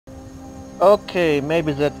Okay,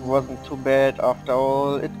 maybe that wasn't too bad after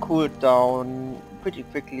all. It cooled down pretty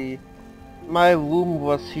quickly. My room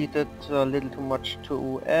was heated a little too much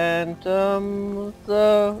too, and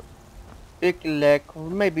the big lag,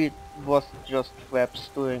 maybe it was just Webs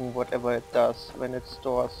doing whatever it does when it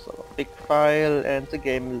stores a big file and the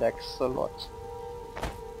game lags a lot.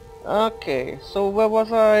 Okay, so where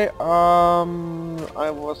was I? I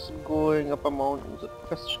was going up a mountain. The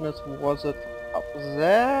question is, was it up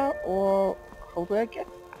there or how do I get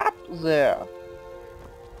up there?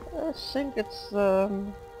 I think it's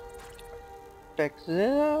back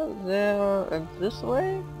there, and this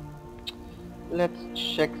way? Let's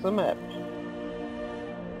check the map.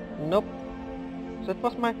 Nope. That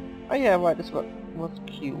was my... Oh yeah, right, this was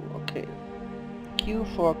Q, okay. Q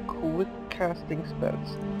for quick casting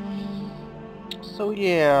spells. So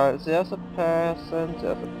yeah, there's a pass and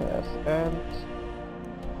there's a pass and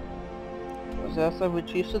there's a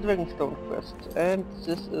retrieve the Dragonstone quest, and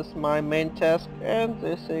this is my main task and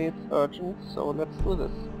they say it's urgent, so let's do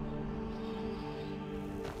this.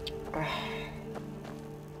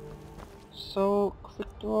 So, quick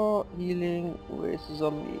draw, healing, raise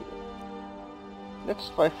zombie. Let's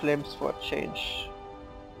try flames for a change.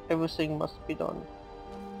 Everything must be done.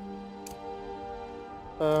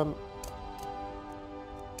 Oh,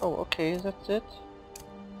 okay, that's it.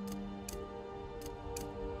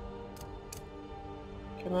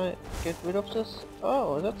 Can I get rid of this?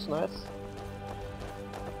 Oh, that's nice.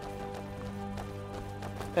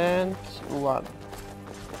 And one.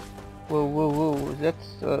 Whoa, whoa, whoa,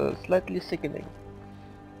 that's slightly sickening.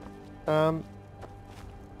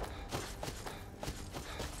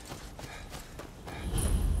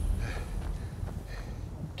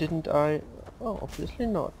 Didn't I? Oh, obviously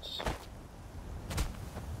not.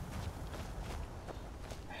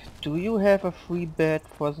 Do you have a free bed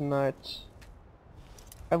for the night?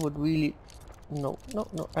 I would really... No, no,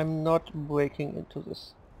 no, I'm not breaking into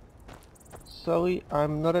this. Sorry,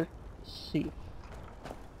 I'm not a thief.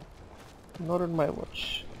 Not on my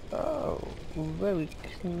watch. Oh, very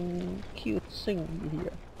cute thing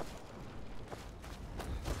here.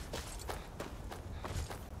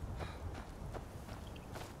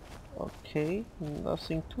 Okay,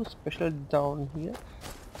 nothing too special down here.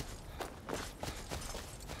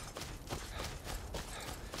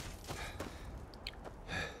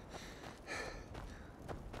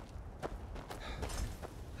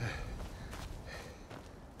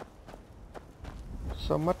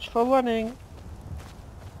 So much for running.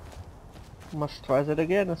 Must try that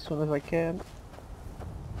again as soon as I can.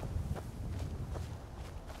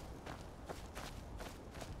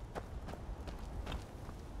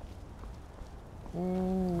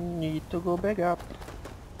 Need to go back up.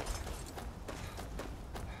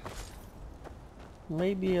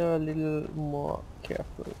 Maybe a little more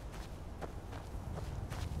careful.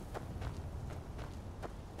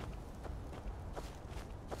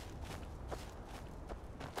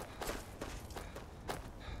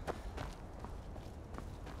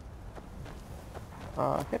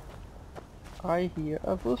 Hit. I hear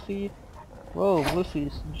a Wolfie. Whoa,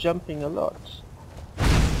 Wolfie's jumping a lot.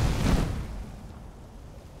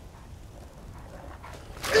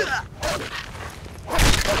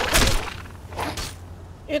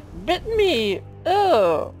 It bit me!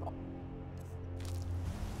 Oh!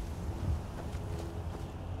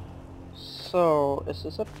 So, is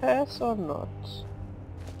this a pass or not?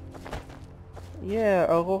 Yeah,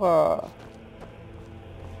 Aurora.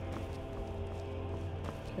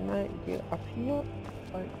 Can I get up here?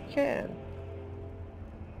 I can.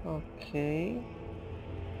 Okay.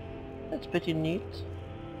 That's pretty neat.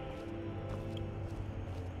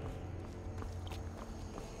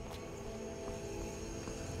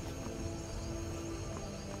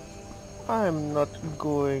 I'm not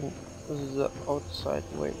going the outside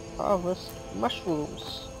way. Harvest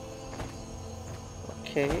mushrooms.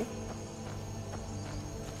 Okay.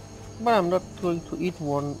 But I'm not going to eat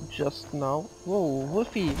one just now. Whoa,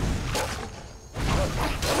 Wolfie!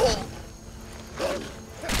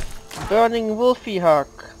 Burning Wolfie hug.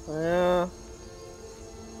 Yeah.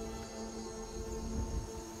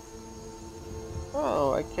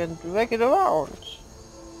 Oh, I can drag it around.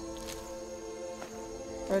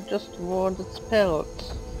 I just want it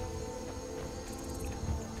spelled.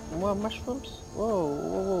 More mushrooms? Whoa,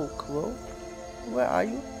 whoa, whoa, crow? Where are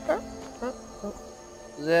you?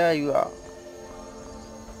 There you are.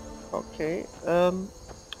 Okay,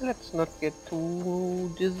 let's not get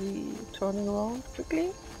too dizzy turning around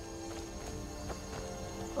quickly.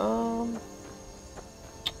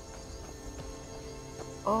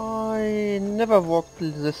 I never walked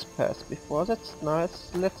this path before, that's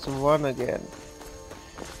nice. Let's run again.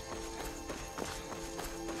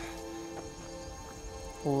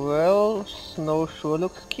 Well, snow sure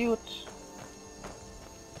looks cute.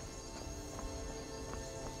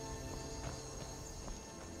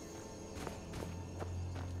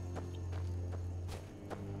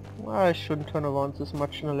 I shouldn't turn around this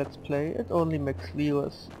much in a let's play, it only makes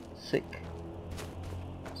viewers sick.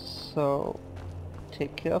 So,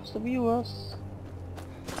 take care of the viewers.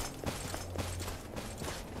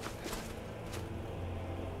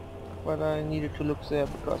 But I needed to look there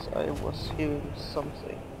because I was hearing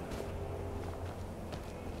something.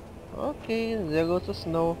 Okay, there goes the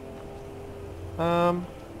snow.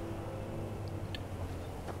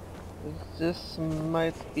 This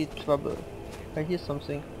might be trouble. I hear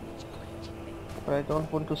something. But I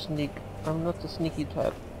don't want to sneak. I'm not the sneaky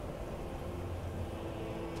type.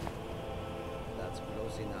 That's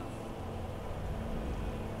close enough.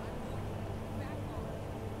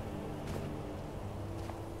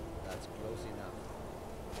 That's close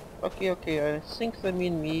enough. Okay, I think they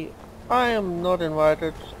mean me. I am not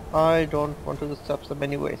invited. I don't want to disturb them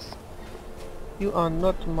anyways. You are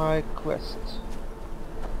not my quest.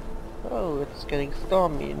 Oh, it's getting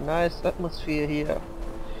stormy. Nice atmosphere here.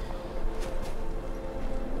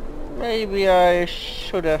 Maybe I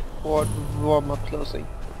should have bought warmer clothing.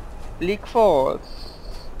 Bleak Falls.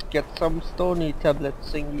 Get some stony tablet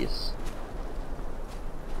thingies.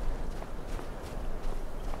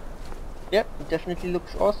 Yep, definitely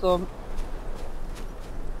looks awesome.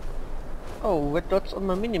 Oh, red dots on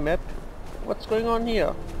my minimap. What's going on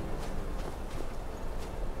here?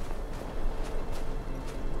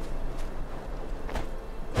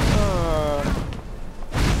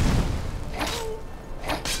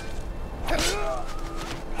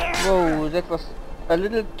 Whoa, that was a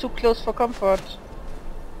little too close for comfort.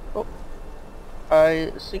 Oh,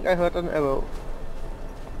 I think I heard an arrow.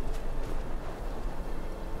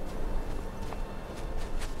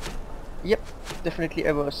 Yep, definitely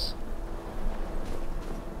arrows.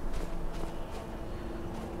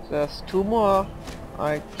 There's two more.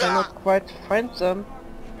 I cannot quite find them.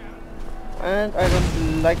 And I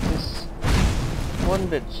don't like this one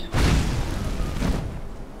bit.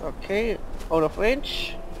 Okay, out of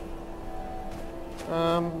range.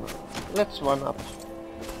 Let's run up.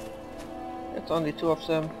 It's only two of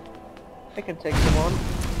them. I can take them on.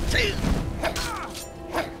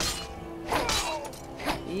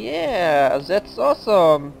 Yeah, that's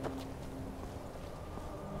awesome.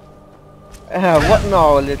 What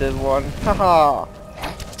now, little one? Haha.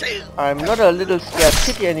 I'm not a little scared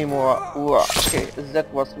kitty anymore. Ooh, okay,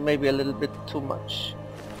 that was maybe a little bit too much.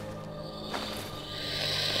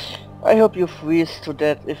 I hope you freeze to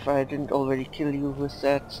death if I didn't already kill you with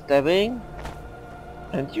that stabbing.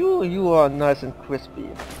 And you are nice and crispy.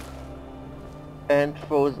 And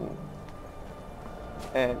frozen.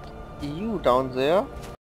 And you down there